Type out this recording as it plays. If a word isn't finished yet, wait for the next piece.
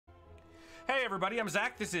Hey everybody, I'm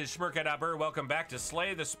Zach, this is schmerkadabur. Welcome back to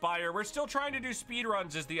Slay the Spire. We're still trying to do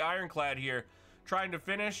speedruns as the Ironclad here, trying to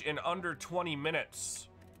finish in under 20 minutes.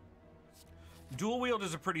 Dual wield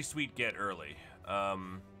is a pretty sweet get early.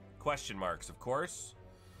 Question marks, of course.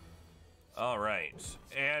 Alright,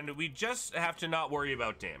 and we just have to not worry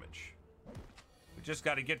about damage. We just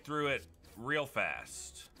gotta get through it real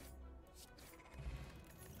fast.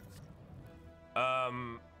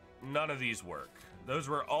 None of these work. Those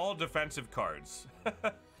were all defensive cards.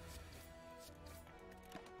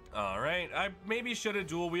 Alright, I maybe should have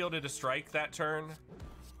dual wielded a strike that turn.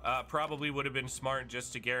 Probably would have been smart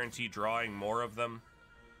just to guarantee drawing more of them.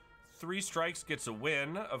 3 strikes gets a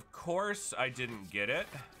win. Of course I didn't get it.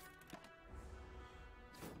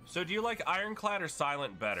 So do you like Ironclad or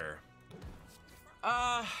Silent better?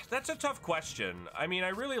 That's a tough question. I mean, I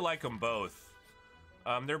really like them both.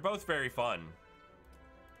 They're both very fun.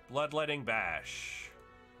 Bloodletting Bash.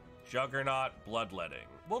 Juggernaut Bloodletting.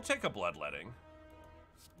 We'll take a Bloodletting.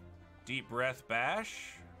 Deep Breath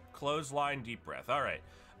Bash. Clothesline Deep Breath. Alright.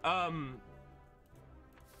 I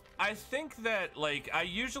think that, like, I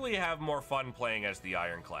usually have more fun playing as the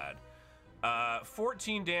Ironclad.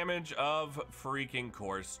 14 damage of freaking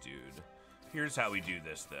course, dude. Here's how we do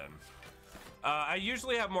this then. I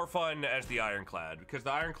usually have more fun as the Ironclad because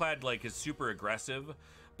the Ironclad, like, is super aggressive.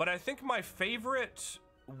 But I think my favorite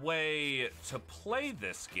way to play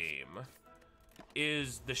this game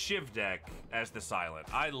is the Shiv deck as the Silent.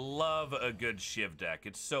 I love a good Shiv deck.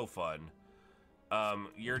 It's so fun.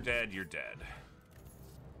 You're dead, you're dead.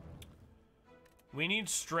 We need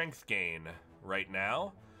strength gain right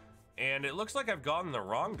now. And it looks like I've gone in the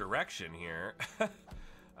wrong direction here.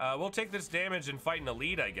 We'll take this damage and fight in the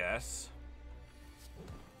lead, I guess.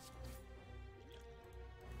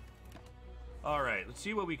 Alright, let's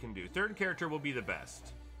see what we can do. Third character will be the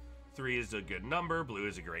best. 3 is a good number. Blue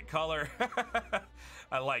is a great color.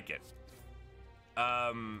 I like it.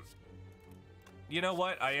 You know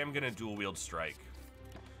what? I am going to dual wield strike.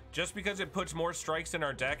 Just because it puts more strikes in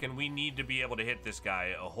our deck and we need to be able to hit this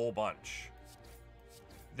guy a whole bunch.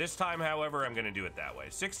 This time, however, I'm going to do it that way.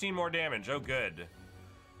 16 more damage. Oh, good.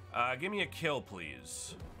 Give me a kill,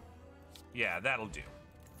 please. Yeah, that'll do.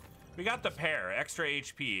 We got the pair, extra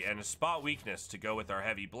HP, and a spot weakness to go with our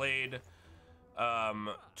heavy blade.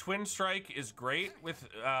 Twin strike is great with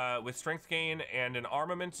strength gain, and an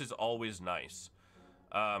armaments is always nice.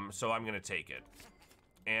 So I'm gonna take it.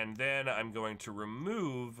 And then I'm going to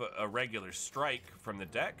remove a regular strike from the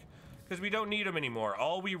deck, because we don't need them anymore.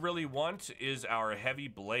 All we really want is our heavy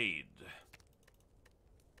blade.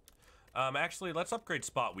 Actually, let's upgrade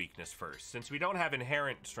spot weakness first. Since we don't have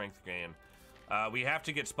inherent strength gain, we have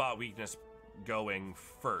to get spot weakness going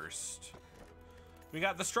first. We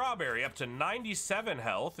got the strawberry up to 97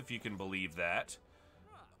 health, if you can believe that.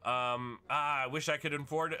 I wish I could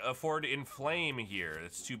afford inflame here.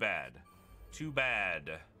 It's too bad. Too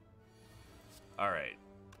bad. Alright.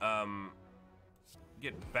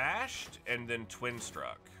 Get bashed and then twin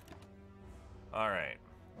struck. Alright.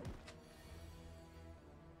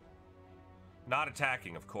 Not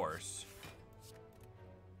attacking, of course.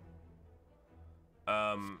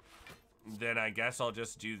 Then I guess I'll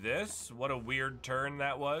just do this. What a weird turn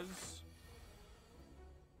that was.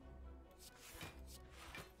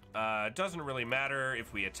 It doesn't really matter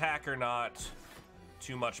if we attack or not.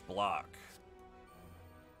 Too much block.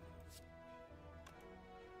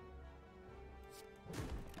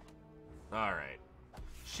 Alright.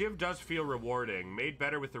 Shiv does feel rewarding. Made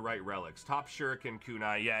better with the right relics. Top shuriken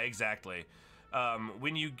kunai. Yeah, exactly.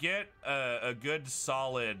 When you get a good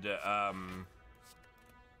solid...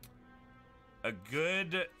 I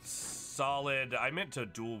meant to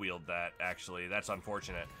dual wield that, actually. That's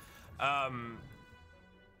unfortunate. Yeah,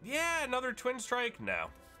 another twin strike? No.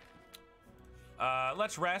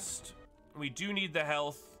 Let's rest. We do need the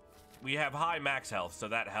health. We have high max health, so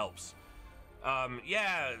that helps.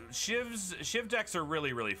 Yeah, Shiv decks are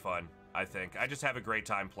really, really fun, I think. I just have a great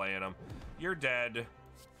time playing them. You're dead.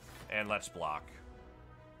 And let's block.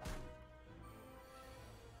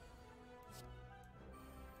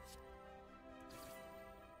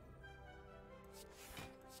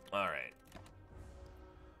 Alright.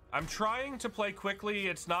 I'm trying to play quickly.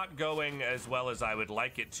 It's not going as well as I would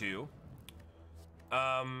like it to.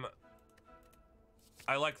 I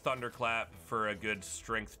like Thunderclap for a good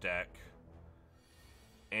strength deck.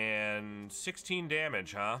 And 16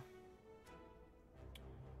 damage, huh?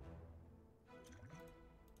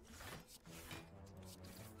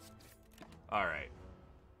 Alright.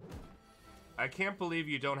 I can't believe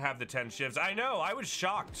you don't have the 10 shivs. I know, I was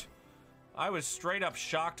shocked. I was straight up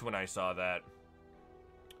shocked when I saw that.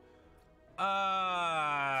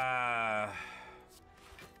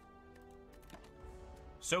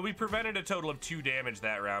 So we prevented a total of 2 damage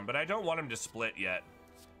that round, but I don't want him to split yet.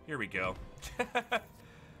 Here we go.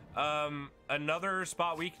 Another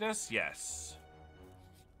spot weakness? Yes.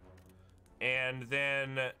 And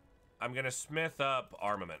then I'm gonna smith up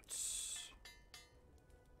armaments.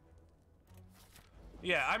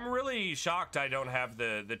 Yeah, I'm really shocked I don't have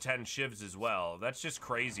the 10 shivs as well. That's just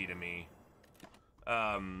crazy to me.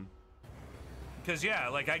 Cause yeah,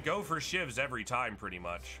 like I go for shivs every time pretty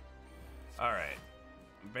much. All right.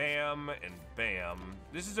 Bam and bam.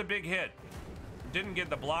 This is a big hit. Didn't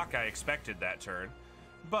get the block I expected that turn.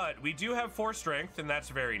 But we do have 4 strength, and that's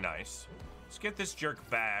very nice. Let's get this jerk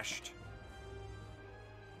bashed.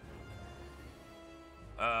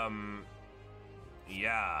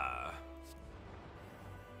 Yeah.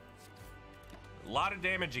 A lot of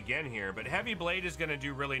damage again here, but Heavy Blade is gonna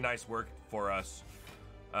do really nice work for us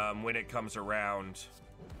when it comes around.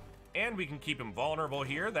 And we can keep him vulnerable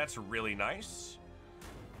here. That's really nice.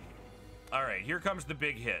 All right, here comes the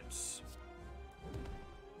big hits.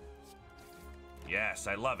 Yes,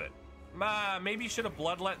 I love it. Maybe should have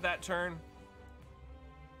bloodlet that turn.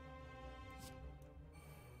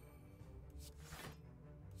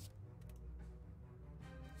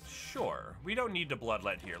 Sure, we don't need to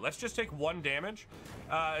bloodlet here. Let's just take 1 damage.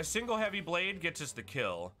 A single heavy blade gets us the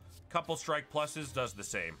kill. Couple strike pluses does the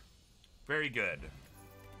same. Very good.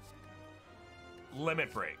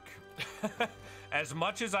 Limit break. As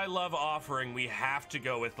much as I love offering, we have to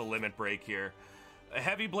go with the limit break here.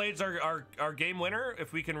 Heavy blades are our game winner.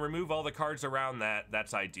 If we can remove all the cards around that,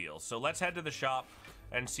 that's ideal. So let's head to the shop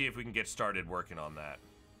and see if we can get started working on that.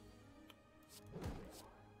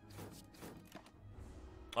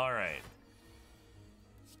 All right.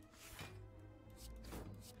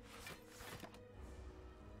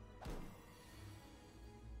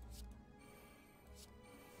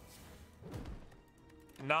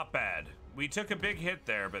 Not bad. We took a big hit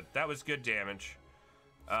there, but that was good damage.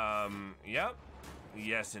 Yep.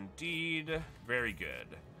 Yes, indeed. Very good.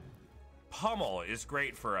 Pummel is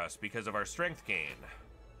great for us because of our strength gain.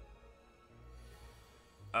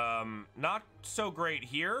 Not so great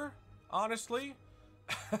here, honestly.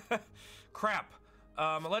 Crap.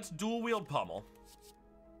 Let's dual wield Pummel.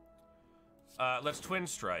 Let's twin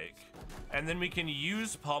strike. And then we can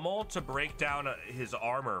use Pummel to break down his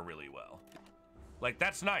armor really well. Like,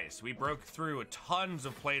 that's nice. We broke through tons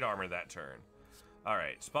of plate armor that turn. All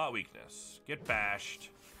right, spot weakness. Get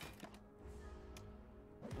bashed.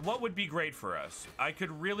 What would be great for us? I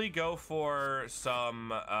could really go for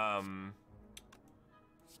some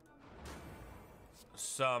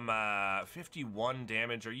 51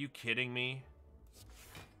 damage. Are you kidding me?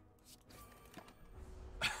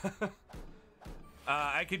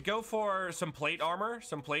 I could go for some plate armor.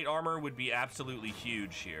 Some plate armor would be absolutely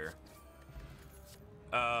huge here.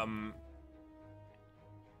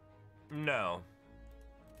 No.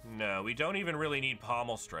 No, we don't even really need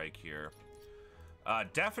Pommel Strike here.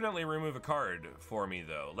 Definitely remove a card for me,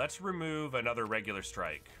 though. Let's remove another regular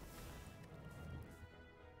strike.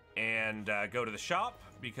 And go to the shop,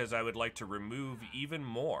 because I would like to remove even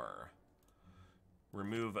more.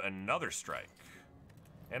 Remove another strike.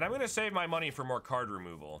 And I'm going to save my money for more card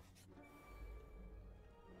removal.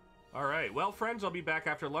 All right, well, friends, I'll be back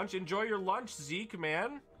after lunch. Enjoy your lunch, Zeke,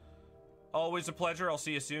 man. Always a pleasure. I'll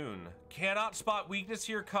see you soon. Cannot spot weakness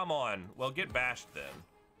here? Come on. Well, get bashed then.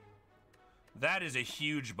 That is a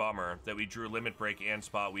huge bummer that we drew limit break and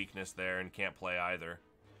spot weakness there and can't play either.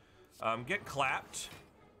 Get clapped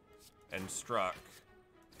and struck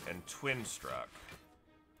and twin struck.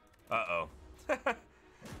 Uh-oh.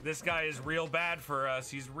 This guy is real bad for us.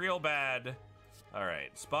 He's real bad. All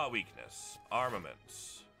right, spot weakness,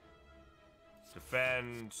 armaments.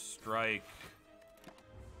 Defend, strike.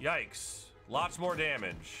 Yikes. Lots more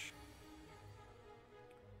damage.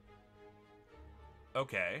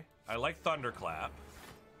 Okay. I like Thunderclap.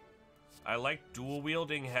 I like dual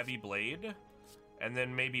wielding Heavy Blade. And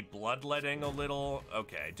then maybe bloodletting a little.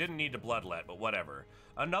 Okay, didn't need to bloodlet, but whatever.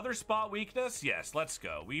 Another spot weakness? Yes, let's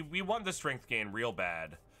go. We want the strength gain real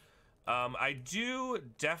bad. I do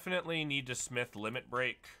definitely need to smith limit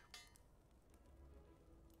break.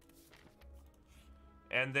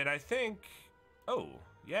 And then I think, oh,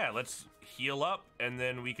 yeah, let's heal up, and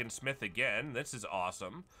then we can smith again. This is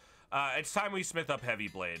awesome. It's time we smith up Heavy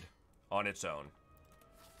Blade on its own.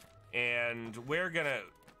 And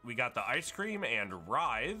we got the Ice Cream and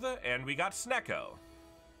Writhe, and we got Snecko.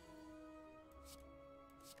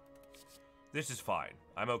 This is fine.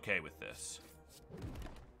 I'm okay with this.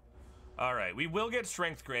 All right, we will get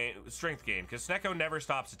strength gain, because Snecko never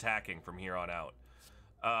stops attacking from here on out.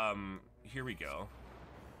 Here we go.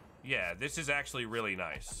 Yeah, this is actually really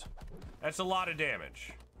nice. That's a lot of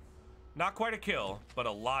damage. Not quite a kill, but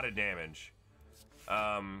a lot of damage.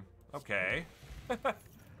 Okay.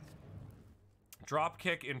 Drop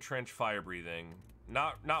kick, entrench, fire breathing.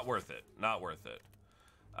 Not worth it. Not worth it.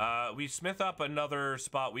 We smith up another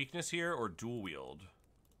spot weakness here, or dual wield.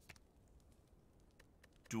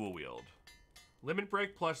 Dual wield. Limit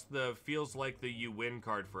break plus the feels like the you win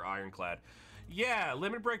card for Ironclad. Yeah,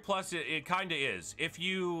 limit break plus it kind of is. If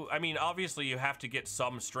you, I mean, obviously you have to get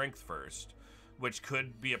some strength first, which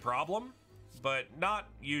could be a problem, but not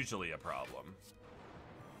usually a problem.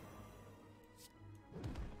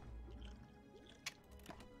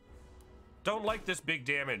 Don't like this big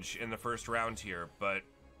damage in the first round here, but...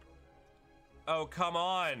 Oh, come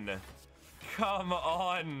on. Come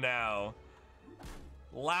on now.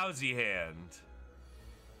 Lousy hand.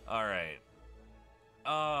 Alright.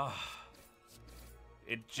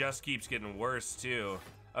 It just keeps getting worse, too.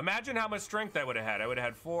 Imagine how much strength I would have had. I would have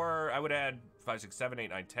had 4, I would have had 5, 6, 7, 8,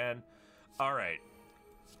 9, 10. Alright.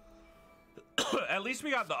 At least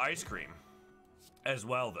we got the ice cream as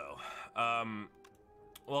well, though.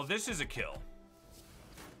 Well, this is a kill.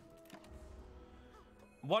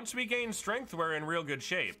 Once we gain strength, we're in real good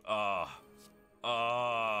shape.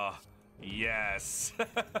 Yes.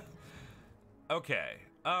 Okay.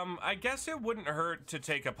 I guess it wouldn't hurt to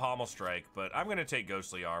take a pommel strike, but I'm gonna take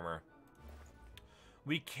ghostly armor.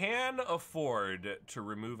 We can afford to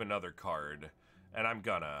remove another card, and I'm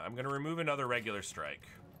gonna remove another regular strike.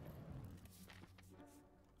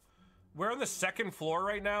 We're on the second floor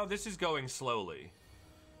right now. This is going slowly.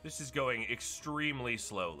 This is going extremely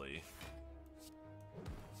slowly.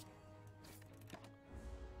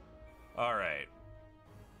 All right.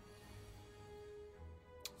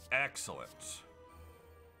 Excellent.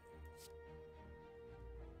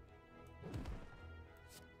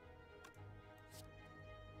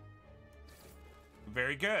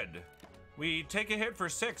 Very good. We take a hit for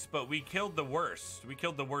 6, but we killed the worst. We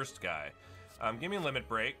killed the worst guy. Give me a limit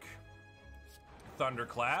break.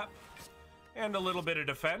 Thunderclap. And a little bit of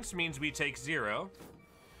defense means we take 0.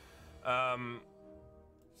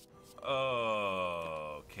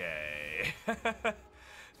 Okay.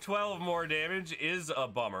 12 more damage is a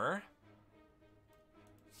bummer.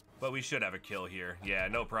 But we should have a kill here. Yeah,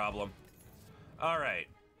 no problem. Alright.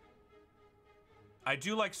 I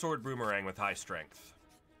do like Sword Boomerang with high strength.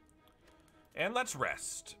 And let's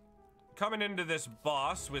rest. Coming into this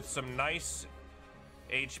boss with some nice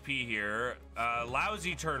HP here.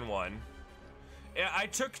 Lousy turn 1. I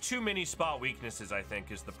took too many spot weaknesses, I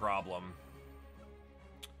think, is the problem.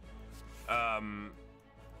 I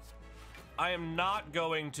am not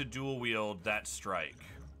going to dual wield that strike.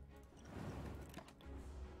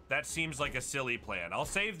 That seems like a silly plan. I'll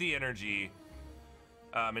save the energy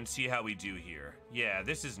and see how we do here. Yeah,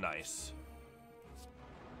 this is nice.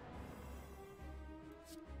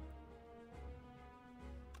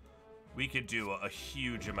 We could do a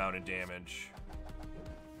huge amount of damage.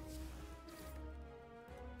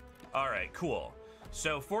 Alright, cool.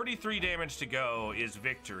 So 43 damage to go is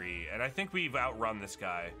victory, and I think we've outrun this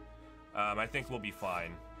guy. I think we'll be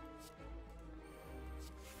fine.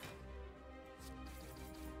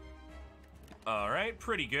 Alright,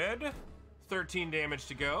 pretty good. 13 damage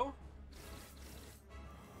to go.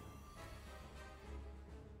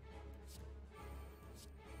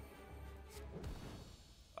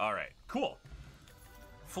 Alright, cool.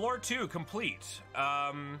 Floor 2 complete.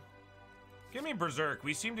 Give me Berserk.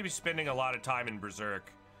 We seem to be spending a lot of time in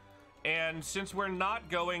Berserk. And since we're not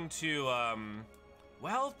going to,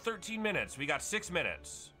 well, 13 minutes. We got 6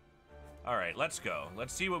 minutes. All right, let's go.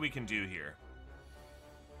 Let's see what we can do here.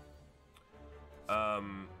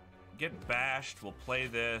 Get bashed. We'll play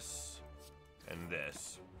this and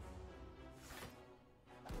this.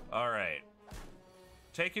 All right.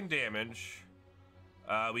 Taking damage.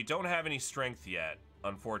 We don't have any strength yet,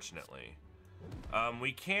 unfortunately.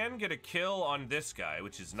 We can get a kill on this guy,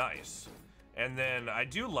 which is nice. And then I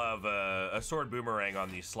do love a sword boomerang on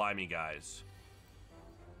these slimy guys.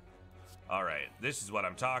 Alright, this is what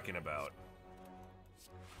I'm talking about.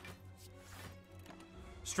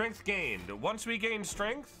 Strength gained. Once we gain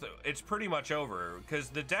strength, it's pretty much over, because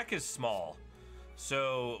the deck is small.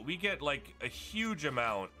 So we get like a huge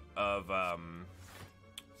amount of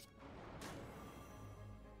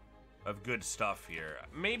good stuff here.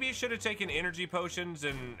 Maybe I should have taken energy potions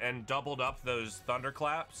and doubled up those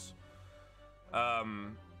thunderclaps. Yeah,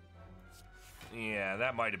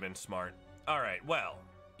 that might have been smart. Alright, well,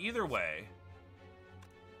 either way,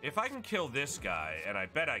 if I can kill this guy, and I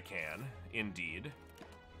bet I can, indeed.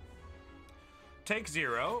 Take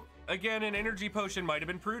 0. Again, an energy potion might have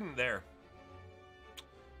been prudent there.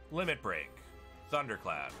 Limit Break.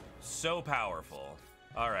 Thunderclap. So powerful.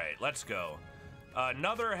 Alright, let's go.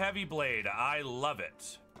 Another heavy blade. I love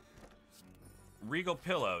it. Regal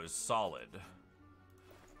Pillows. Solid.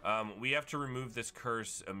 We have to remove this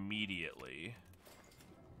curse immediately.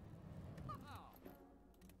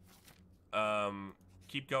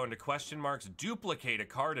 Keep going to question marks. Duplicate a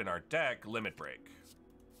card in our deck. Limit Break.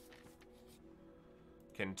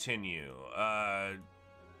 Continue.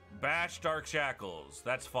 Bash Dark Shackles.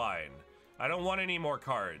 That's fine. I don't want any more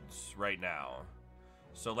cards right now.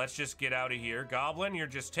 So let's just get out of here. Goblin, you're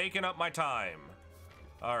just taking up my time.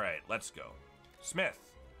 Alright, let's go. Smith.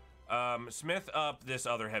 Smith up this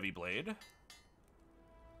other heavy blade.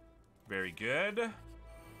 Very good.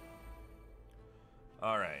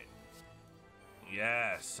 Alright.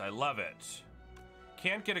 Yes, I love it.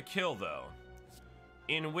 Can't get a kill, though.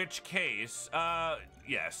 In which case,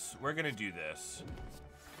 yes, we're gonna do this.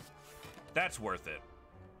 That's worth it.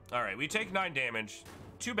 Alright, we take 9 damage.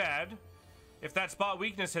 Too bad. If that spot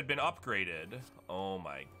weakness had been upgraded. Oh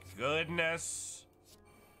my goodness.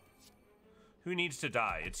 Who needs to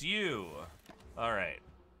die? It's you. Alright.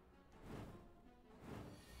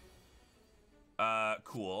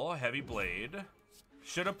 Cool. Heavy blade.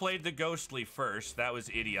 Should have played the ghostly first. That was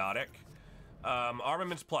idiotic.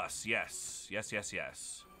 Armaments plus. Yes. Yes, yes,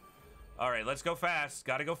 yes. Alright, let's go fast.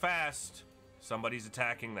 Gotta go fast. Somebody's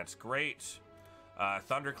attacking. That's great.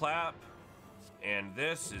 Thunderclap. And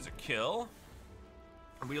this is a kill.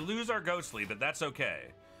 We lose our ghostly, but that's okay.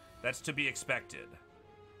 That's to be expected.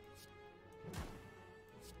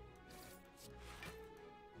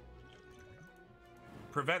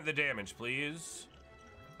 Prevent the damage, please.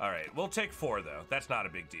 Alright, we'll take 4, though. That's not a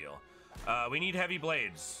big deal. We need heavy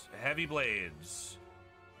blades. Heavy blades.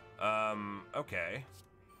 Okay.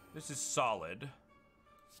 This is solid.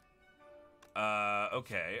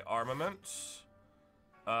 Okay. Armament.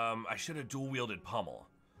 I should have dual-wielded pummel.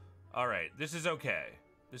 Alright, this is okay.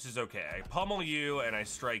 This is okay. I pummel you, and I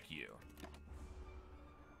strike you.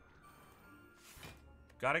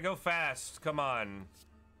 Gotta go fast. Come on.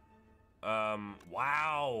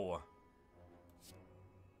 Wow.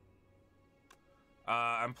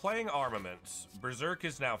 I'm playing armaments. Berserk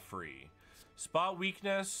is now free. Spot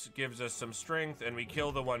weakness gives us some strength, and we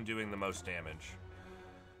kill the one doing the most damage.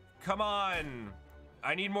 Come on.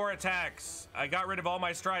 I need more attacks. I got rid of all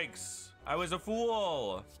my strikes. I was a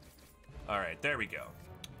fool. All right, there we go.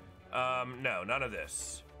 No, none of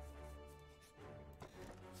this.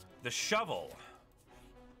 The shovel.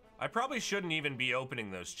 I probably shouldn't even be opening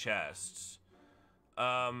those chests.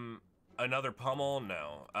 Another pummel?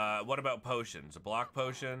 No. What about potions? A block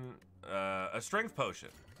potion? A strength potion.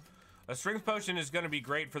 A strength potion is going to be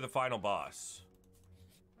great for the final boss.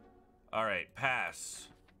 Alright, pass.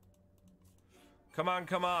 Come on,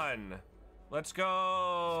 come on. Let's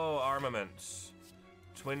go. Armaments.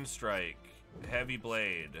 Twin strike. Heavy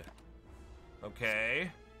blade.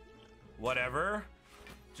 Okay. Whatever.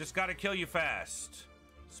 Just gotta kill you fast.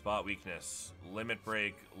 Spot weakness. Limit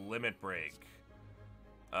break. Limit break.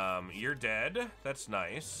 You're dead. That's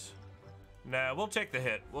nice. Nah, we'll take the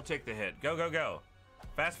hit. We'll take the hit. Go, go, go.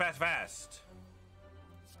 Fast, fast, fast.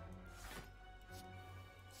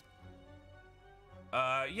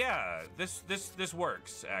 Yeah, this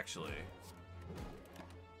works, actually.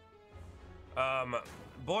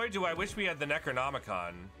 Boy, do I wish we had the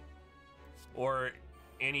Necronomicon. Or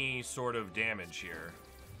any sort of damage here.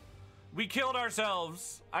 We killed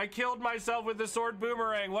ourselves! I killed myself with the sword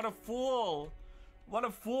boomerang! What a fool! What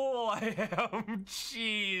a fool I am!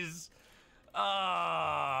 Jeez!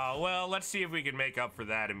 Well, let's see if we can make up for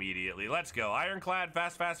that immediately. Let's go. Ironclad,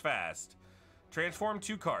 fast, fast, fast. Transform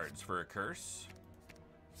 2 cards for a curse.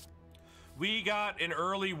 We got an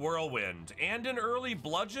early whirlwind and an early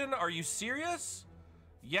bludgeon. Are you serious?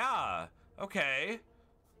 Yeah. Okay.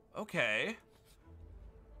 Okay.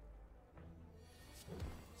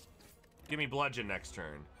 Give me bludgeon next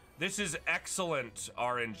turn. This is excellent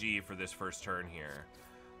RNG for this first turn here.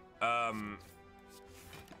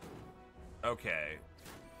 Okay.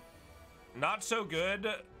 Not so good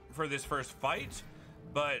for this first fight,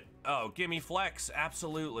 but oh, gimme flex,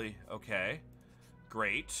 absolutely. Okay.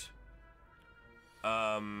 Great.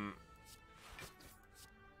 All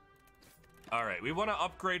right, we want to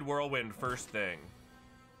upgrade Whirlwind first thing.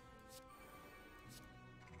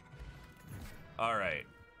 All right.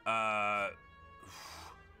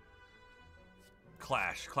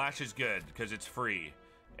 Clash. Clash is good because it's free,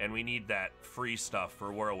 and we need that free stuff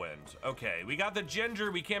for Whirlwind. Okay, we got the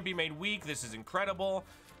Ginger. We can't be made weak. This is incredible.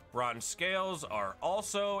 Bronze Scales are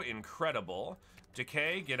also incredible.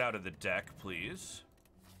 Decay, get out of the deck, please.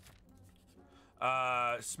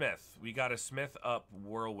 Smith. We got to Smith up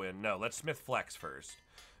Whirlwind. No, let's Smith Flex first.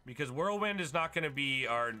 Because Whirlwind is not going to be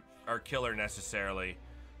our killer necessarily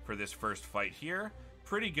for this first fight here.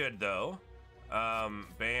 Pretty good, though.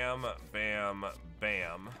 Bam, bam,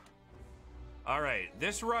 bam. All right,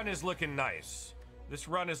 this run is looking nice. This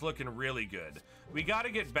run is looking really good. We got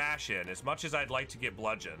to get Bash in, as much as I'd like to get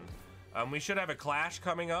Bludgeon. We should have a Clash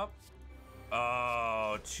coming up.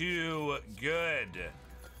 Oh, too good.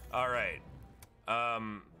 All right.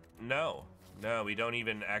 No, we don't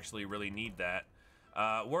even actually really need that.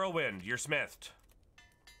 Whirlwind, you're smithed.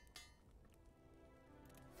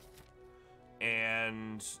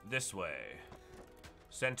 And this way.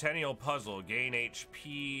 Centennial Puzzle, gain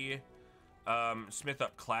HP. Smith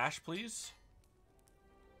up Clash, please.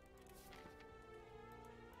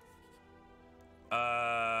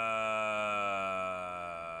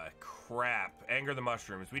 Crap. Anger the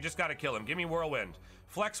mushrooms. We just gotta kill him. Give me Whirlwind.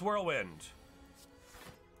 Flex Whirlwind.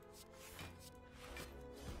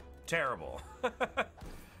 Terrible.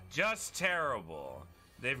 Just terrible.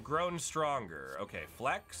 They've grown stronger. Okay,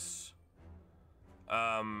 Flex.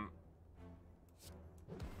 I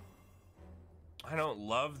don't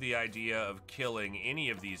love the idea of killing any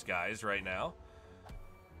of these guys right now.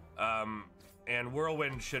 And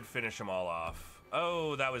Whirlwind should finish them all off.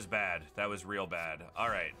 Oh, that was bad. That was real bad. All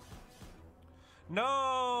right.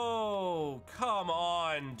 No! Come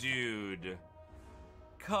on, dude.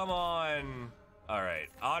 Come on. All right.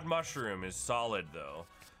 Odd Mushroom is solid, though.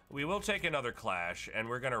 We will take another Clash, and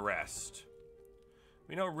we're gonna rest.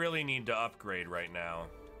 We don't really need to upgrade right now.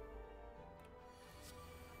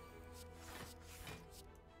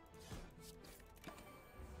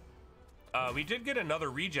 We did get another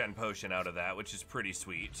regen potion out of that, which is pretty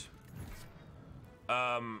sweet.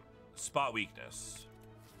 Spot weakness.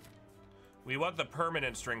 We want the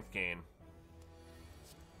permanent strength gain.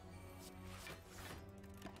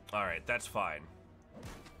 Alright, that's fine.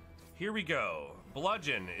 Here we go.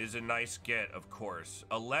 Bludgeon is a nice get, of course.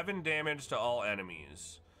 11 damage to all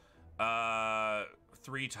enemies.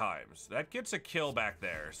 3 times. That gets a kill back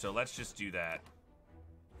there, so let's just do that.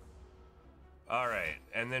 Alright,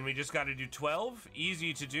 and then we just got to do 12.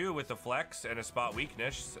 Easy to do with a Flex and a Spot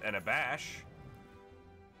Weakness and a Bash.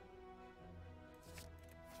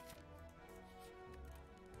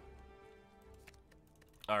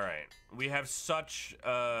 Alright, we have such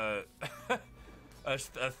a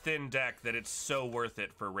thin deck that it's so worth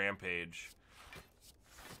it for Rampage.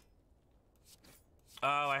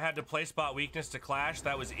 Oh, I had to play Spot Weakness to Clash?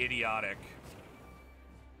 That was idiotic.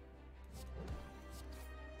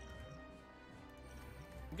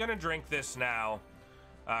 I'm gonna drink this now,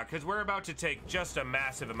 because we're about to take just a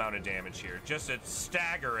massive amount of damage here. Just a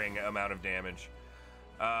staggering amount of damage.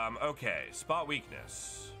 Okay, Spot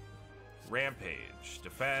Weakness. Rampage.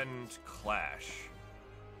 Defend. Clash.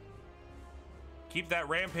 Keep that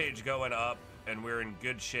Rampage going up, and we're in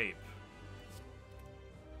good shape.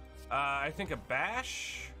 I think a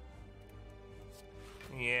Bash?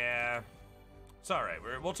 Yeah. It's alright.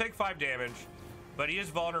 We'll take 5 damage, but he is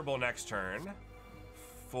vulnerable next turn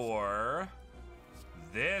for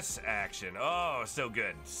this action. Oh, so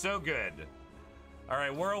good. So good.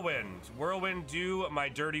 Alright, Whirlwind. Whirlwind, do my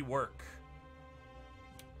dirty work.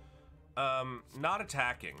 Not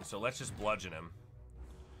attacking, so let's just bludgeon him.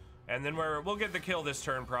 And then we'll get the kill this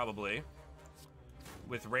turn, probably.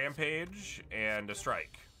 With Rampage and a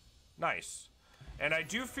Strike. Nice. And I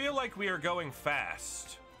do feel like we are going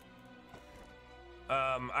fast.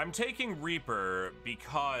 I'm taking Reaper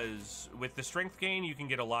because with the strength gain, you can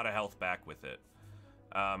get a lot of health back with it.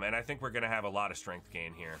 And I think we're going to have a lot of strength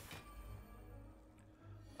gain here.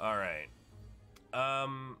 All right.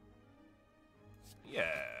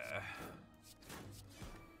 Yeah.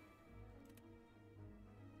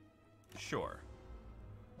 Sure.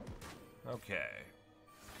 Okay.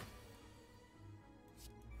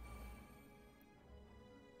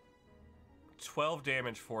 $12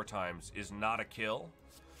 damage 4 times is not a kill.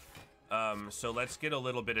 So let's get a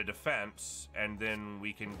little bit of defense, and then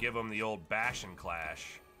we can give him the old bash and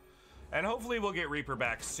clash. And hopefully we'll get Reaper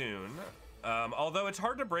back soon. Although it's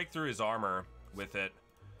hard to break through his armor with it.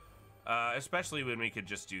 Especially when we could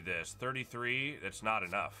just do this. 33, that's not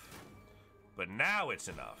enough. But now it's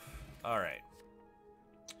enough. Alright.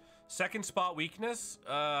 Second spot weakness?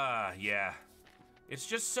 Yeah. It's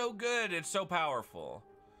just so good. It's so powerful.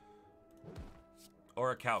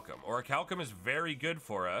 Orichalcum. Orichalcum is very good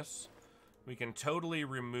for us. We can totally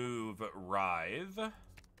remove Writhe.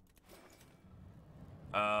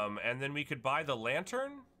 And then we could buy the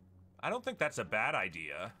Lantern? I don't think that's a bad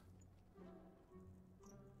idea.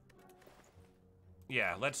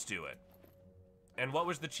 Yeah, let's do it. And what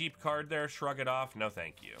was the cheap card there? Shrug it off. No,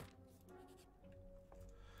 thank you.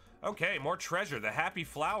 Okay, more treasure. The happy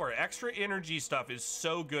flower. Extra energy stuff is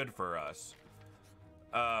so good for us.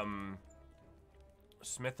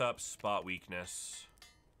 Smith up, spot weakness.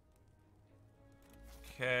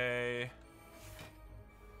 Okay.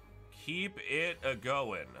 Keep it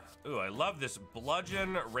a-going. Ooh, I love this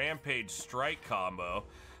bludgeon rampage strike combo.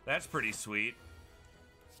 That's pretty sweet.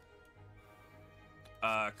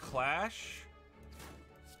 Clash.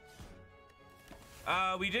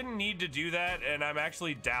 We didn't need to do that, and I'm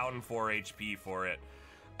actually down 4 HP for it.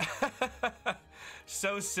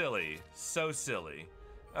 So silly. So silly.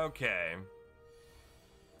 Okay.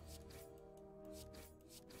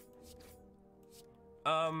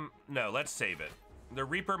 No, let's save it. The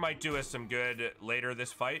Reaper might do us some good later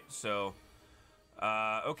this fight, so...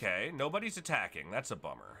 okay, nobody's attacking. That's a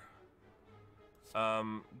bummer.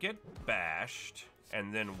 Get bashed,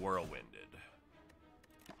 and then whirlwinded.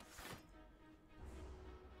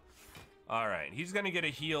 Alright, he's gonna get a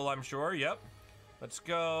heal, I'm sure. Yep. Let's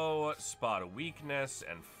go spot a weakness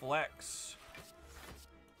and flex.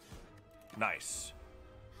 Nice.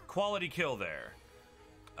 Quality kill there.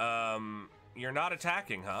 You're not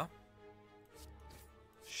attacking, huh?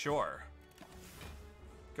 Sure.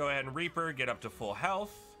 Go ahead and Reaper, get up to full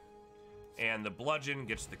health. And the bludgeon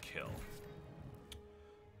gets the kill.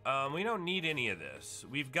 We don't need any of this.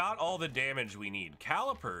 We've got all the damage we need.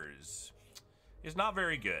 Calipers is not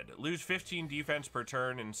very good. Lose 15 defense per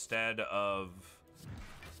turn instead of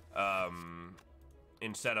all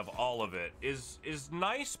of it is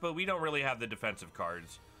nice, but we don't really have the defensive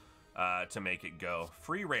cards to make it go.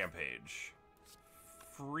 Free rampage.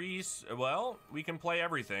 Well, we can play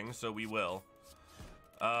everything, so we will.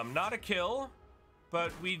 Not a kill,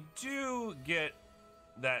 but we do get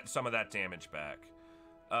some of that damage back.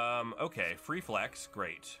 Okay, free flex,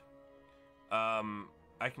 great.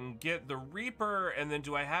 I can get the Reaper, and then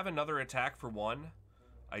do I have another attack for one?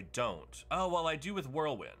 I don't. Oh, well, I do with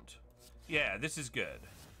Whirlwind. Yeah, this is good.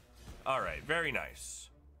 All right, very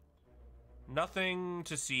nice. Nothing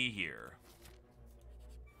to see here.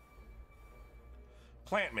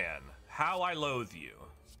 Plant Man, how I loathe you.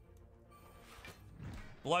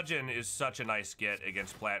 Bludgeon is such a nice get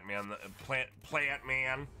against Plant Man,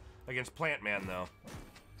 against Plant Man, though.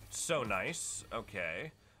 So nice.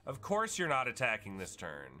 Okay. Of course you're not attacking this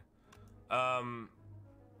turn.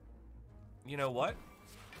 You know what?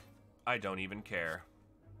 I don't even care.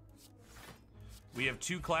 We have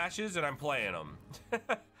 2 clashes and I'm playing them.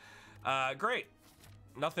 Great.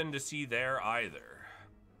 Nothing to see there either.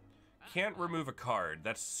 Can't remove a card.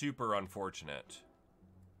 That's super unfortunate.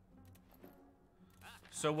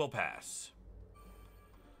 So we'll pass.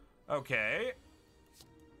 Okay.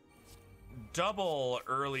 Double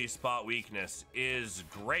early spot weakness is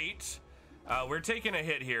great. We're taking a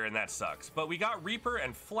hit here and that sucks. But we got Reaper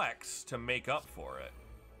and Flex to make up for it.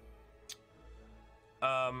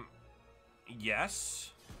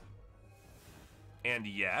 Yes. And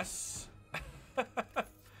yes.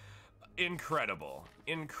 Incredible.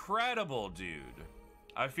 Incredible, dude.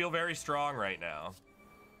 I feel very strong right now.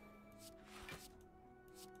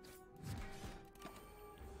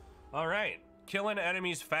 All right. Killing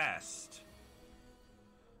enemies fast.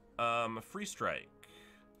 Free strike.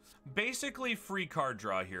 Basically free card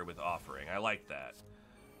draw here with offering. I like that.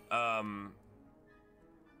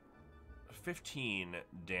 15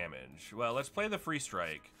 damage. Well, let's play the free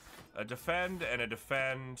strike. A defend and a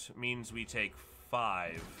defend means we take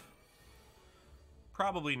 5.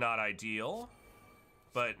 Probably not ideal,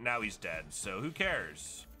 but now he's dead, so who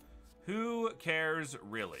cares? Who cares,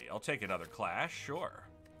 really? I'll take another clash, sure.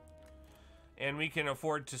 And we can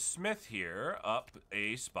afford to smith here up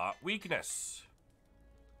a spot weakness.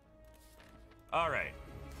 All right.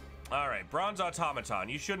 All right, Bronze Automaton,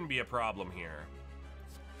 you shouldn't be a problem here.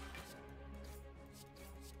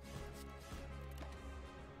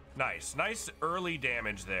 Nice. Nice early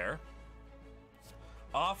damage there.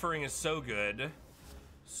 Offering is so good.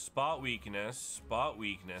 Spot weakness,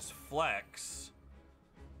 flex.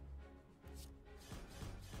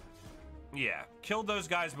 Yeah, killed those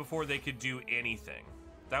guys before they could do anything.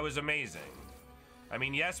 That was amazing. I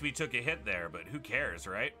mean, yes, we took a hit there, but who cares,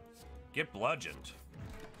 right? Get bludgeoned.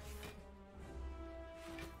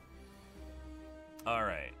 All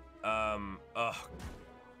right. Oh,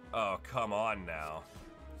 come on now.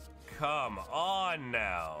 Come on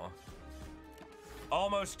now.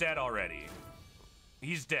 Almost dead already.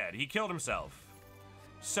 He's dead. He killed himself.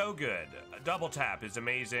 So good. A double tap is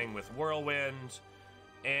amazing with Whirlwind.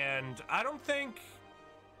 And I don't think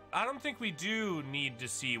we do need to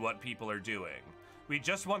see what people are doing. We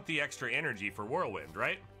just want the extra energy for Whirlwind,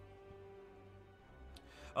 right?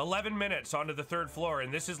 11 minutes onto the 3rd floor,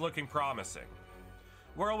 and this is looking promising.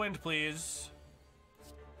 Whirlwind, please.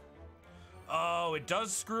 Oh, it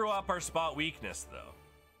does screw up our spot weakness, though.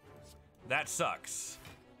 That sucks.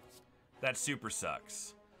 That super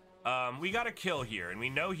sucks. We got a kill here, and we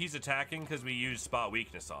know he's attacking because we used spot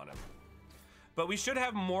weakness on him. But we should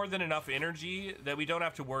have more than enough energy that we don't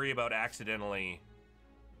have to worry about accidentally...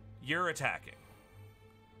 You're attacking.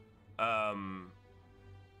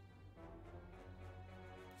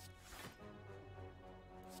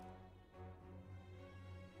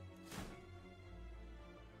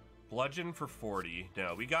 Bludgeon for 40.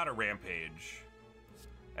 No, we got a rampage.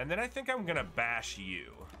 And then I think I'm gonna bash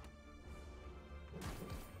you.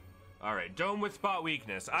 Alright, dome with spot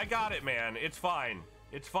weakness. I got it, man. It's fine.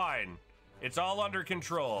 It's fine. It's all under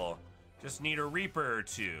control. Just need a Reaper or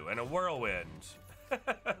two and a Whirlwind.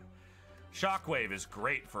 Shockwave is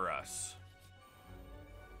great for us.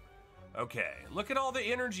 Okay, look at all the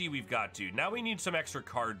energy we've got, dude. Now we need some extra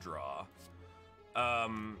card draw.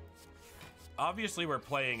 Obviously we're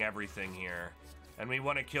playing everything here, and we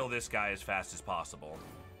want to kill this guy as fast as possible.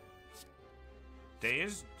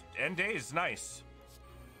 Dazed? And dazed, nice.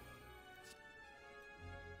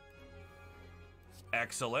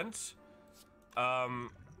 Excellent.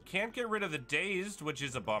 Can't get rid of the dazed, which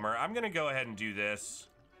is a bummer. I'm gonna go ahead and do this.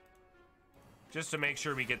 Just to make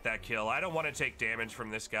sure we get that kill. I don't want to take damage from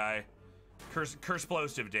this guy.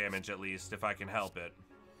 Curse-plosive damage, at least, if I can help it.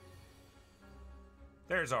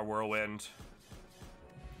 There's our Whirlwind.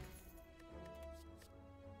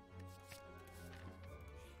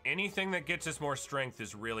 Anything that gets us more strength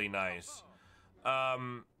is really nice. I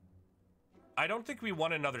don't think we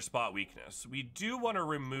want another spot weakness. We do want to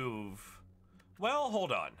remove... Well,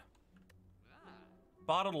 hold on.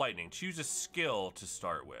 Bottled Lightning. Choose a skill to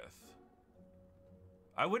start with.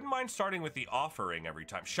 I wouldn't mind starting with the offering every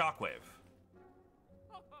time. Shockwave.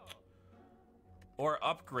 Or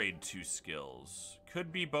upgrade 2 skills.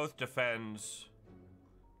 Could be both defends.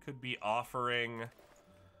 Could be offering.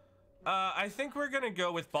 I think we're gonna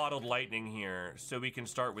go with Bottled Lightning here so we can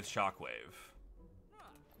start with Shockwave.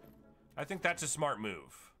 I think that's a smart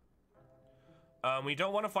move. We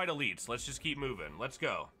don't want to fight elites. Let's just keep moving. Let's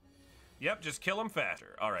go. Yep, just kill him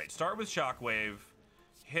faster. Alright, start with Shockwave.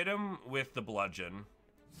 Hit him with the bludgeon.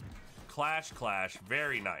 Clash, clash.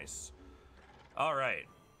 Very nice. Alright.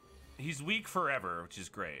 He's weak forever, which is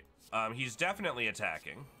great. He's definitely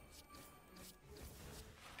attacking.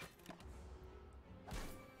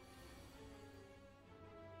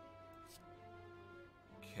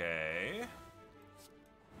 Okay.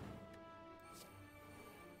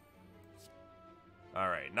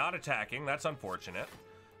 Alright, not attacking. That's unfortunate.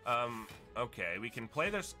 Okay, we can play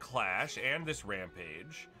this Clash and this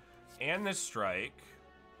Rampage and this Strike.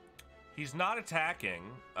 He's not attacking.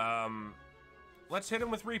 Let's hit him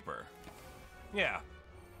with Reaper. Yeah.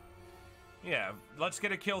 Yeah, let's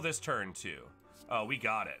get a kill this turn, too. Oh, we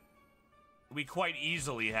got it. We quite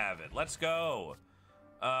easily have it. Let's go.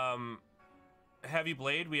 Heavy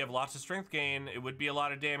Blade, we have lots of strength gain. It would be a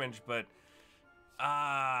lot of damage, but...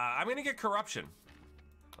 I'm gonna get Corruption.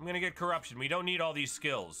 I'm gonna get Corruption. We don't need all these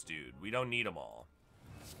skills, dude. We don't need them all.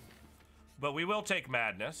 But we will take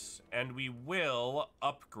Madness, and we will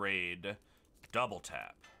upgrade Double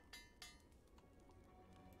Tap.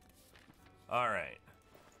 Alright.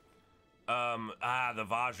 The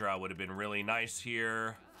Vajra would have been really nice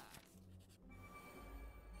here.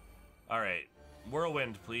 Alright.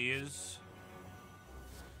 Whirlwind, please.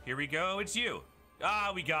 Here we go. It's you.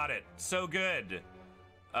 Ah, we got it. So good.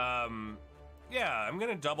 Yeah, I'm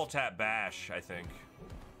gonna double tap Bash, I think.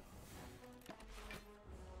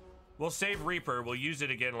 We'll save Reaper. We'll use it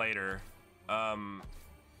again later. Alright.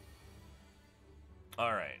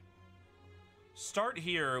 Start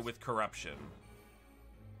here with Corruption.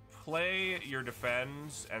 Play your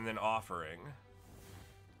Defends and then Offering.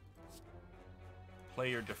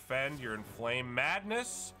 Play your Defend, your Inflame.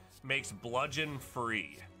 Madness makes Bludgeon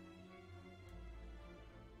free.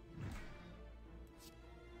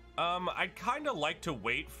 I'd kind of like to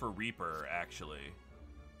wait for Reaper, actually.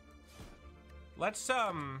 Let's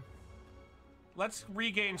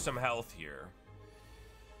regain some health here.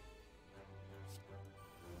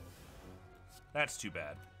 That's too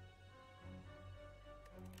bad.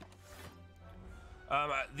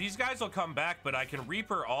 These guys will come back, but I can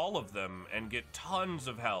Reaper all of them and get tons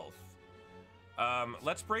of health.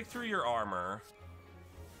 Let's break through your armor.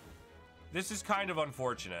 This is kind of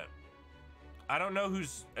unfortunate. I don't know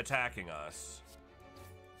who's attacking us.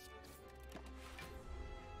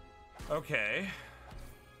 Okay.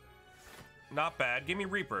 Not bad. Give me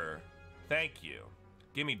Reaper. Thank you.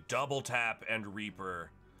 Give me double tap and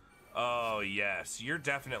Reaper. Oh, yes. You're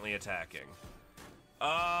definitely attacking.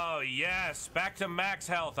 Oh, yes. Back to max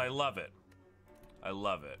health. I love it. I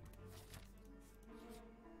love it.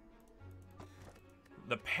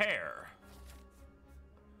 The pair.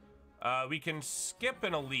 We can skip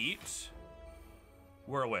an elite.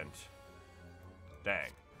 Whirlwind.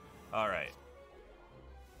 Dang. All right.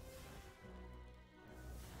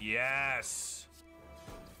 Yes.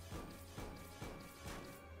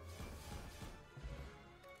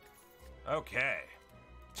 Okay.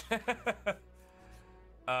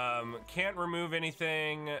 Can't remove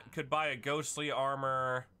anything. Could buy a ghostly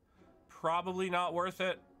armor. Probably not worth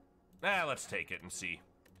it. Let's take it and see.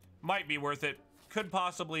 Might be worth it. Could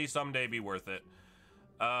possibly someday be worth it.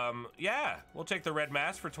 Yeah, we'll take the red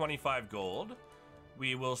mask for 25 gold.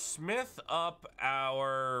 We will smith up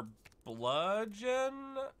our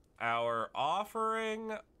bludgeon, our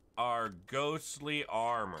offering, our ghostly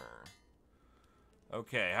armor.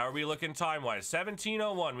 Okay, how are we looking time-wise?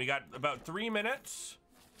 17:01. We got about 3 minutes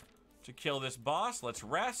to kill this boss. Let's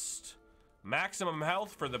rest. Maximum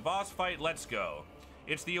health for the boss fight. Let's go.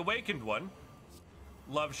 It's the awakened one.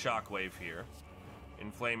 Love shockwave here.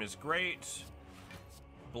 Inflame is great.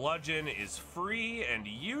 Bludgeon is free, and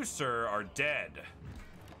you, sir, are dead.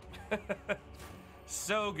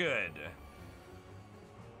 So good.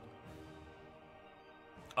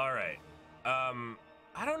 All right.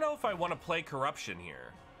 I don't know if I want to play corruption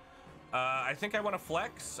here. I think I want to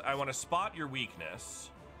flex. I want to spot your weakness.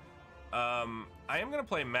 I am going to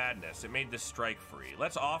play madness. It made this strike free.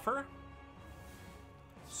 Let's offer.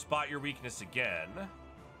 Spot your weakness again.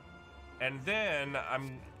 And then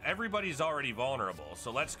everybody's already vulnerable,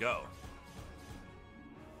 so let's go.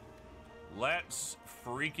 Let's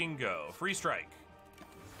freaking go. Free strike.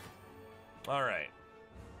 All right.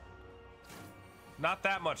 Not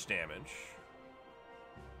that much damage.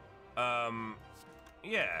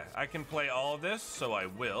 Yeah, I can play all of this, so I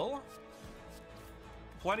will.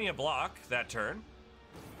 Plenty of block that turn.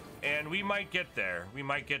 And we might get there. We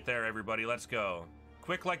might get there, everybody. Let's go.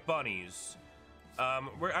 Quick like bunnies. I'm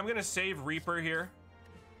gonna save Reaper here.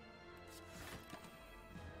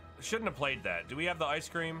 Shouldn't have played that. Do we have the ice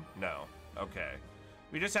cream? No. Okay.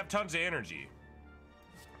 We just have tons of energy.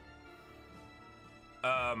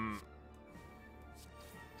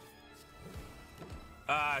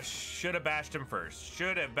 Should have bashed him first.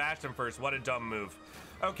 Should have bashed him first. What a dumb move.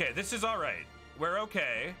 Okay, this is all right. We're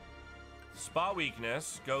okay. Spot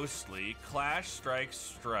weakness, ghostly, clash, strike,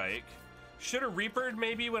 strike. Should have Reapered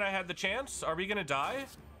maybe when I had the chance. Are we gonna die?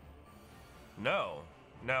 No.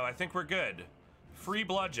 No, I think we're good. Free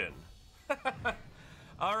bludgeon.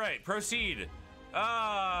 All right, proceed.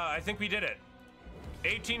 I think we did it.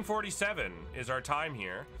 1847 is our time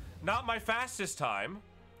here. Not my fastest time,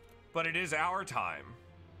 but it is our time.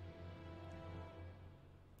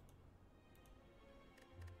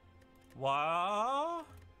 Wow.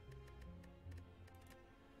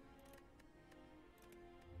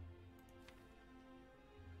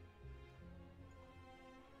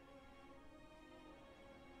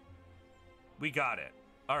 We got it.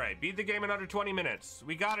 All right, beat the game in under 20 minutes.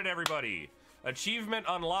 We got it, everybody. Achievement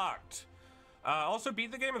unlocked. Also,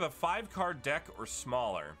 beat the game with a 5-card deck or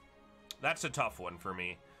smaller. That's a tough one for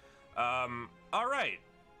me. All right,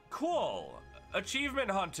 cool. Achievement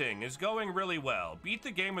hunting is going really well. Beat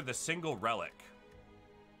the game with a single relic.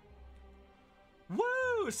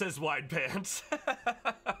 Woo, says Wide Pants.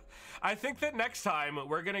 I think that next time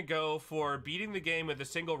we're gonna go for beating the game with a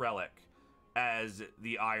single relic as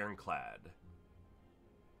the Ironclad.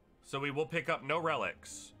 So we will pick up no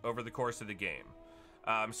relics over the course of the game.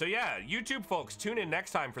 So yeah, YouTube folks, tune in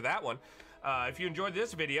next time for that one. If you enjoyed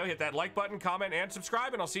this video, hit that like button, comment, and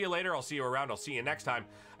subscribe, and I'll see you later. I'll see you around. I'll see you next time.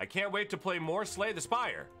 I can't wait to play more Slay the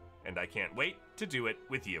Spire, and I can't wait to do it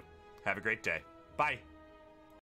with you. Have a great day. Bye.